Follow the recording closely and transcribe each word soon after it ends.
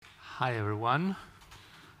Hi, everyone.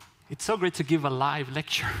 It's so great to give a live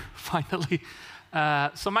lecture, finally.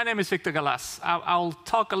 So my name is Victor Galaz. I'll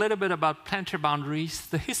talk a little bit about planetary boundaries,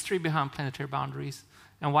 the history behind planetary boundaries,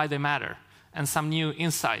 and why they matter, and some new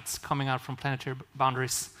insights coming out from planetary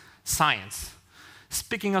boundaries science.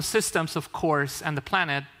 Speaking of systems, of course, and the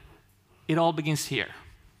planet, it all begins here.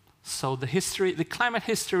 So the climate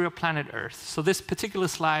history of planet Earth. So this particular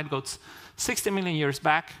slide goes 60 million years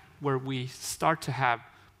back, where we start to have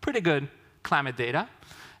pretty good climate data,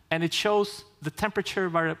 and it shows the temperature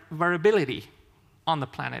variability on the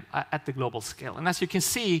planet at the global scale. And as you can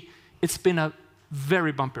see, it's been a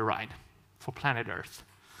very bumpy ride for planet Earth.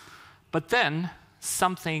 But then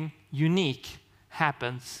something unique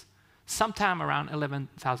happens sometime around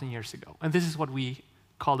 11,000 years ago. And this is what we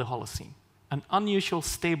call the Holocene, an unusual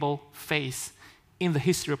stable phase in the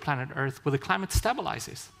history of planet Earth where the climate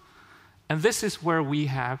stabilizes. And this is where we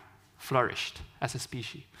have flourished as a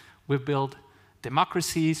species. We've built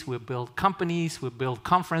democracies, we've built companies, we've built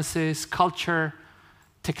conferences, culture,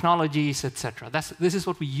 technologies, etc. This is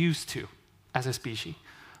what we used to as a species.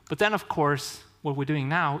 But then, of course, what we're doing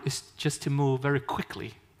now is just to move very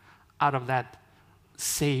quickly out of that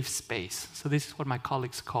safe space. So this is what my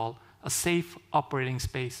colleagues call a safe operating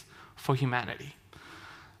space for humanity.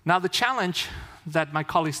 Now, the challenge that my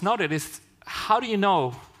colleagues noted is, how do you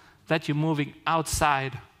know that you're moving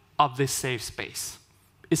outside of this safe space?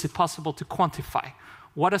 Is it possible to quantify?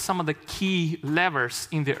 What are some of the key levers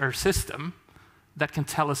in the Earth system that can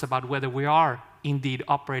tell us about whether we are indeed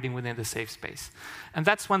operating within the safe space? And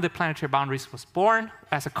that's when the planetary boundaries was born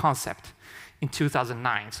as a concept in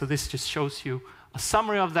 2009. So this just shows you a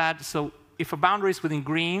summary of that. So if a boundary is within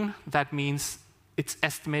green, that means it's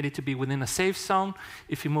estimated to be within a safe zone.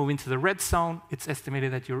 If you move into the red zone, it's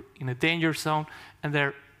estimated that you're in a danger zone. And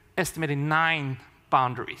they're estimating 9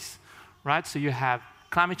 boundaries, right? So you have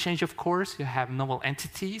climate change, of course. You have novel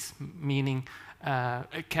entities, meaning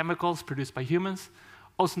chemicals produced by humans,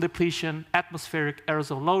 ozone depletion, atmospheric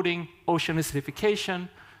aerosol loading, ocean acidification,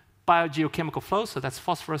 biogeochemical flow, so that's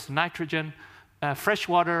phosphorus and nitrogen,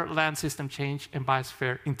 freshwater, land system change, and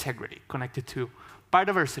biosphere integrity connected to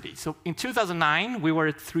biodiversity. So in 2009, we were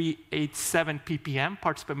at 387 ppm,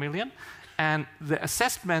 parts per million, and the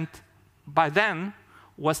assessment by then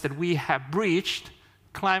was that we have breached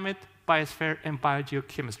climate, biosphere, and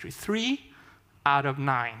biogeochemistry, 3 out of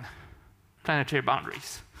 9 planetary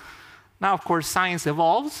boundaries. Now, of course, science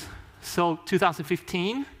evolves. So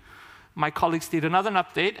 2015, my colleagues did another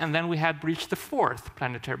update, and then we had breached the 4th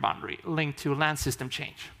planetary boundary linked to land system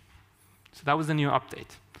change. So that was the new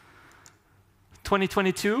update.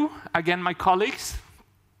 2022, again, my colleagues,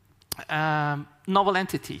 novel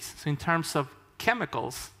entities. So in terms of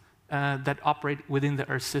chemicals that operate within the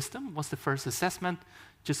Earth system was the first assessment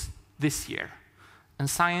just this year. And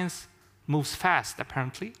science moves fast,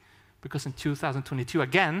 apparently, because in 2022,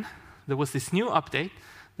 again, there was this new update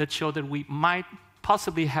that showed that we might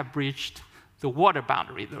possibly have breached the water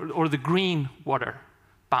boundary, or the green water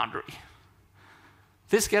boundary.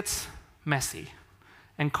 This gets messy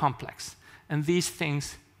and complex, and these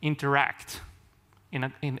things interact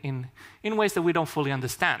in ways that we don't fully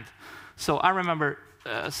understand. So I remember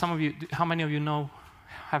some of you, how many of you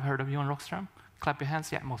have heard of Johan Rockström? Clap your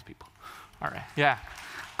hands. Yeah, most people. All right. Yeah.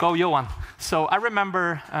 Go, Johan. So I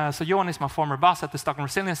remember, so Johan is my former boss at the Stockholm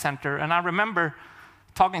Resilience Center, and I remember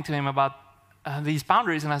talking to him about these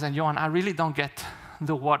boundaries, and I said, Johan, I really don't get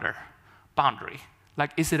the water boundary.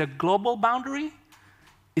 Like, is it a global boundary?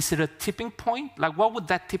 Is it a tipping point? Like, what would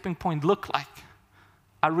that tipping point look like?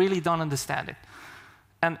 I really don't understand it.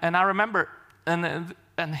 And I remember,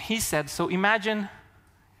 and he said, so imagine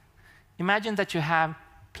that you have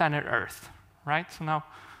planet Earth, right? So now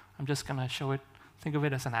I'm just going to show it. Think of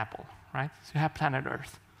it as an apple, right? So you have planet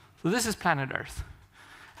Earth. So this is planet Earth.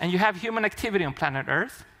 And you have human activity on planet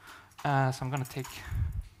Earth. So I'm going to take...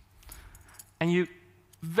 And you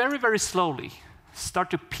very, very slowly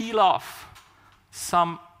start to peel off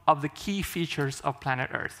some of the key features of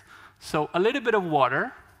planet Earth. So a little bit of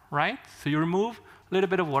water, right? So you remove a little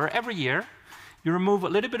bit of water every year. You remove a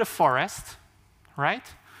little bit of forest, right?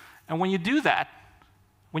 And when you do that,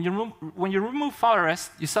 when you remove forests,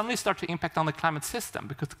 you suddenly start to impact on the climate system,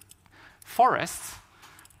 because forests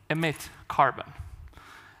emit carbon.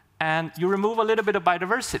 And you remove a little bit of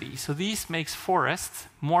biodiversity. So this makes forests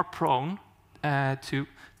more prone to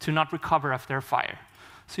not recover after a fire.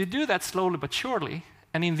 So you do that slowly but surely.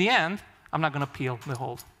 And in the end, I'm not going to peel the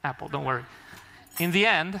whole apple, don't worry. In the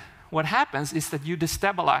end, what happens is that you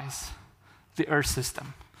destabilize the Earth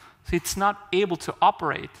system. So it's not able to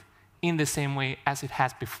operate in the same way as it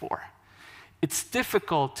has before. it's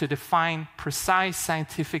difficult to define precise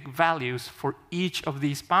scientific values for each of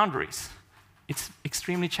these boundaries. It's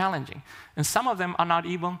extremely challenging. And some of them are not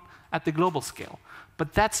even at the global scale.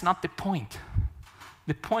 But that's not the point.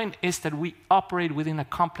 The point is that we operate within a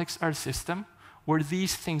complex Earth system where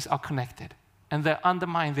these things are connected, and they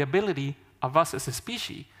undermine the ability of us as a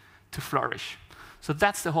species to flourish. So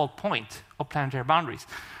that's the whole point of planetary boundaries.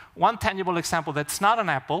 One tangible example that's not an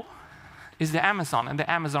apple is the Amazon and the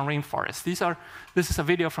Amazon rainforest. This is a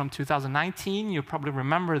video from 2019. You probably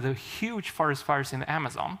remember the huge forest fires in the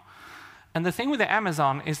Amazon. And the thing with the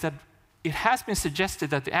Amazon is that it has been suggested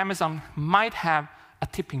that the Amazon might have a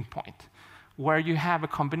tipping point where you have a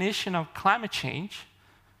combination of climate change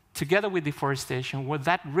together with deforestation, where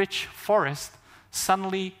that rich forest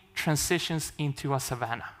suddenly transitions into a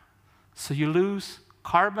savanna. So you lose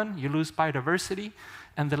carbon, you lose biodiversity,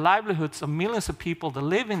 and the livelihoods of millions of people that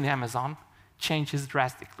live in the Amazon changes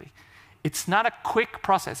drastically. It's not a quick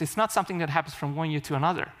process. It's not something that happens from one year to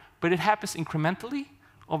another, but it happens incrementally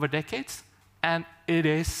over decades, and it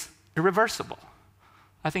is irreversible.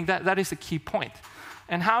 I think that is a key point.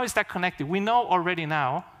 And how is that connected? We know already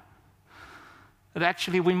now that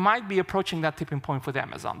actually we might be approaching that tipping point for the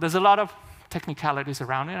Amazon. There's a lot of technicalities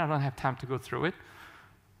around it. I don't have time to go through it.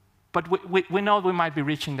 But we know we might be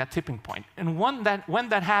reaching that tipping point. And when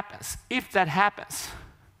that happens, if that happens,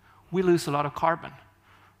 we lose a lot of carbon,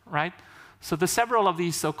 right? So there's several of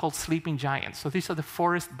these so-called sleeping giants. So these are the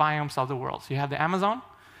forest biomes of the world. So you have the Amazon,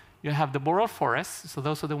 you have the boreal forests, so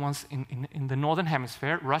those are the ones in the northern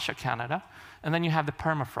hemisphere, Russia, Canada, and then you have the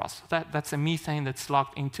permafrost. That's a methane that's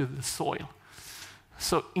locked into the soil.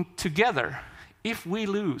 So together, if we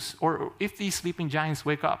lose, or if these sleeping giants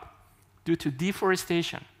wake up due to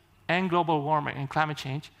deforestation and global warming and climate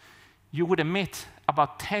change, you would emit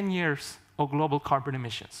about 10 years of global carbon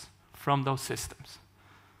emissions from those systems.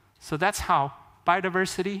 So that's how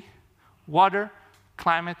biodiversity, water,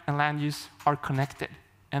 climate, and land use are connected,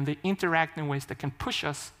 and they interact in ways that can push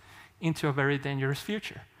us into a very dangerous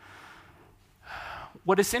future.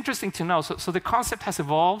 What is interesting to know, so the concept has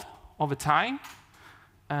evolved over time.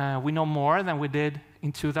 We know more than we did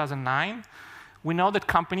in 2009. We know that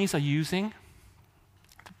companies are using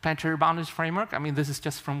the planetary boundaries framework. I mean, this is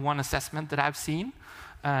just from one assessment that I've seen,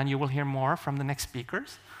 and you will hear more from the next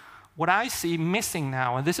speakers. What I see missing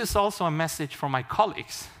now, and this is also a message for my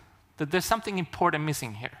colleagues, that there's something important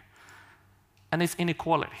missing here, and it's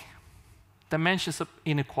inequality, dimensions of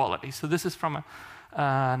inequality. So this is from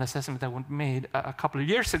an assessment that was made a couple of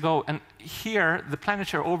years ago, and here the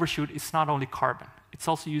planetary overshoot is not only carbon, it's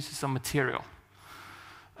also uses some material.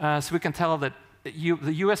 So we can tell that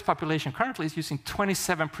the US population currently is using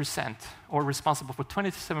 27%, or responsible for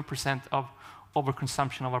 27% of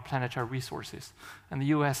overconsumption of our planetary resources. And the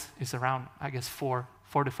US is around, I guess, 4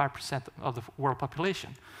 to 5% of the world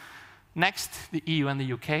population. Next, the EU and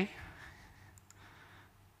the UK.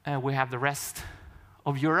 We have the rest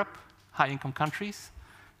of Europe, high-income countries.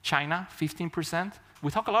 China, 15%.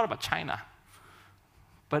 We talk a lot about China,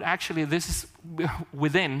 but actually this is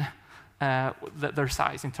within their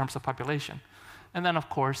size in terms of population. And then, of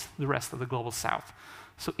course, the rest of the global south.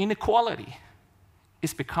 So inequality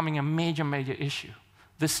is becoming a major, major issue.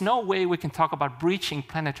 There's no way we can talk about breaching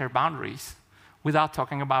planetary boundaries without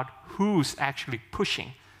talking about who's actually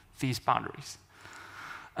pushing these boundaries.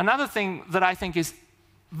 Another thing that I think is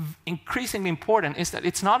increasingly important is that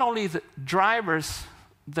it's not only the drivers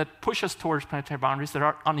that push us towards planetary boundaries that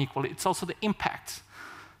are unequal, it's also the impacts.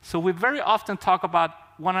 So we very often talk about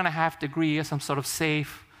 1.5 degrees as some sort of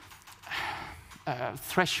safe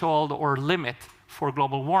threshold or limit for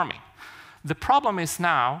global warming. The problem is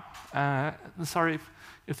now, sorry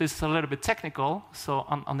if this is a little bit technical, so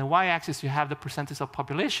on the y-axis you have the percentage of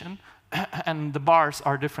population, and the bars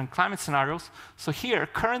are different climate scenarios. So here,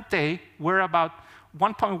 current day, we're about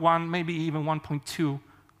 1.1, maybe even 1.2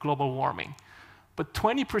 global warming. But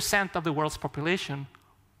 20% of the world's population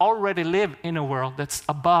already live in a world that's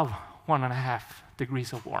above 1.5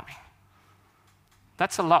 degrees of warming.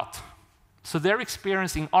 That's a lot. So they're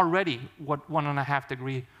experiencing already what 1.5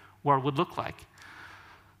 degree world would look like.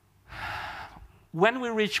 When we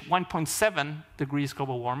reach 1.7 degrees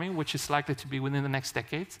global warming, which is likely to be within the next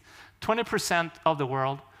decades, 20% of the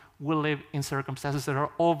world will live in circumstances that are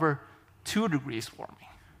over 2 degrees warming.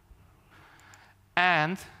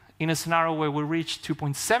 And in a scenario where we reach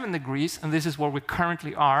 2.7 degrees, and this is where we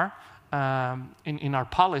currently are in our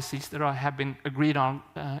policies that have been agreed on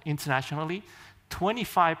internationally,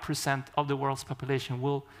 25% of the world's population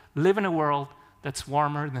will live in a world that's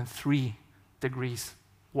warmer than 3 degrees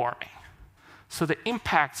warming. So the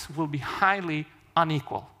impacts will be highly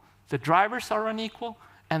unequal. The drivers are unequal,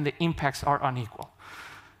 and the impacts are unequal.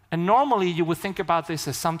 And normally, you would think about this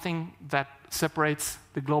as something that separates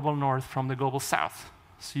the global north from the global south.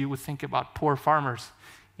 So you would think about poor farmers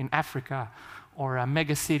in Africa or a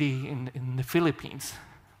mega city in the Philippines.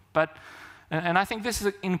 And I think this is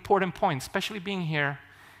an important point, especially being here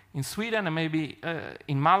in Sweden and maybe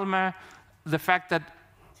in Malmö, the fact that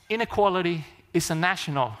inequality is a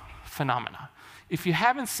national phenomenon. If you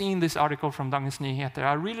haven't seen this article from Dagens Nyheter,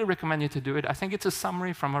 I really recommend you to do it. I think it's a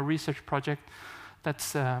summary from a research project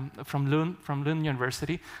that's from Lund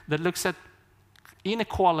University that looks at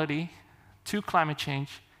inequality to climate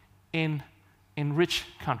change in rich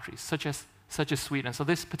countries, such as Sweden. So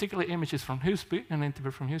this particular image is from Husby, an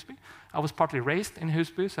interview from Husby. I was partly raised in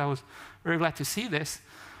Husby, so I was very glad to see this.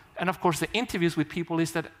 And of course, the interviews with people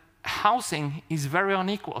is that housing is very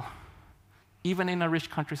unequal, even in a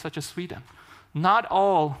rich country such as Sweden. Not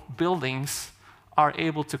all buildings are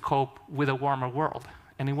able to cope with a warmer world,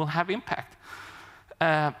 and it will have impact.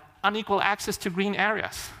 Unequal access to green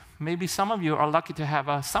areas. Maybe some of you are lucky to have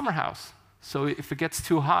a summer house. So if it gets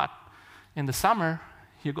too hot in the summer,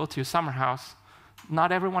 you go to your summer house.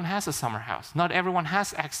 Not everyone has a summer house. Not everyone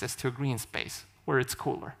has access to a green space where it's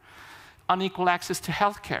cooler. Unequal access to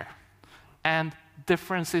healthcare and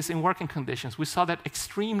differences in working conditions. We saw that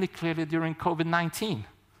extremely clearly during COVID-19,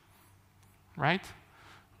 right?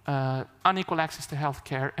 Unequal access to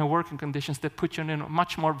healthcare and working conditions that put you in a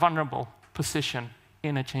much more vulnerable position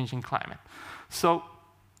in a changing climate. So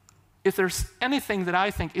if there's anything that I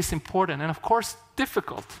think is important, and of course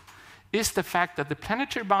difficult, is the fact that the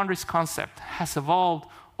planetary boundaries concept has evolved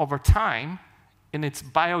over time in its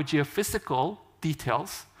biogeophysical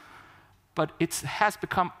details, but it has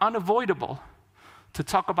become unavoidable to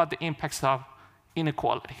talk about the impacts of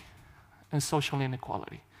inequality and social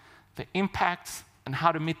inequality, the impacts and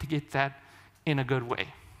how to mitigate that in a good way.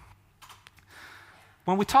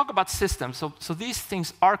 When we talk about systems, so these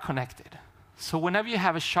things are connected. So whenever you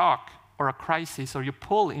have a shock or a crisis or you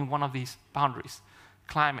pull in one of these boundaries,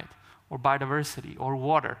 climate or biodiversity or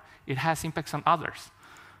water, it has impacts on others.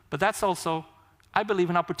 But that's also, I believe,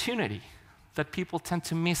 an opportunity that people tend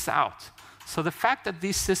to miss out. So the fact that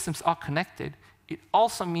these systems are connected, it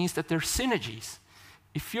also means that there are synergies.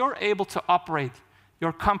 If you're able to operate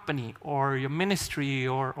your company or your ministry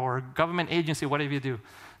or government agency, whatever you do,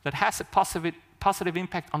 that has a positive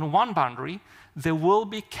impact on one boundary, there will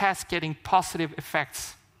be cascading positive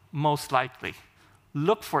effects, most likely.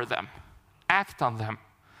 Look for them, act on them,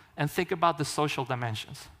 and think about the social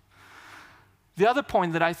dimensions. The other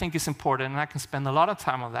point that I think is important, and I can spend a lot of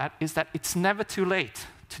time on that, is that it's never too late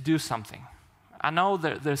to do something. I know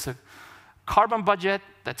there's a carbon budget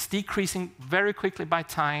that's decreasing very quickly by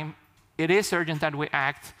time. It is urgent that we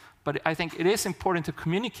act, but I think it is important to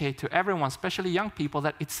communicate to everyone, especially young people,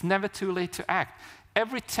 that it's never too late to act.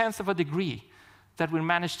 Every 1/10 of a degree that we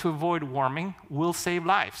manage to avoid warming will save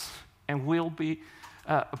lives and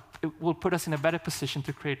it will put us in a better position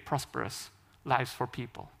to create prosperous lives for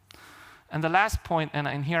people. And the last point,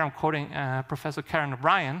 and here I'm quoting Professor Karen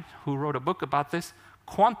O'Brien, who wrote a book about this,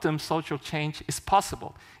 quantum social change is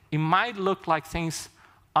possible. It might look like things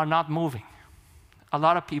are not moving. A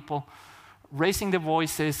lot of people raising their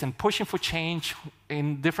voices and pushing for change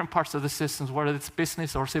in different parts of the systems, whether it's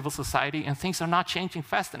business or civil society, and things are not changing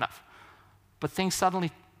fast enough. But things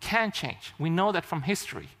suddenly can change. We know that from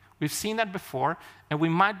history. We've seen that before, and we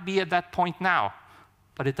might be at that point now,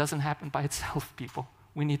 but it doesn't happen by itself, people.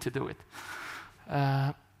 We need to do it.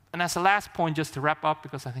 And as a last point, just to wrap up,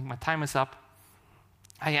 because I think my time is up,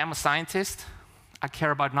 I am a scientist. I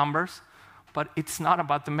care about numbers, but it's not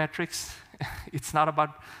about the metrics. It's not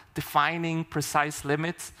about defining precise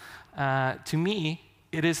limits. To me,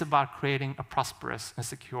 it is about creating a prosperous and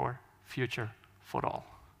secure future for all.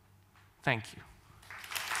 Thank you.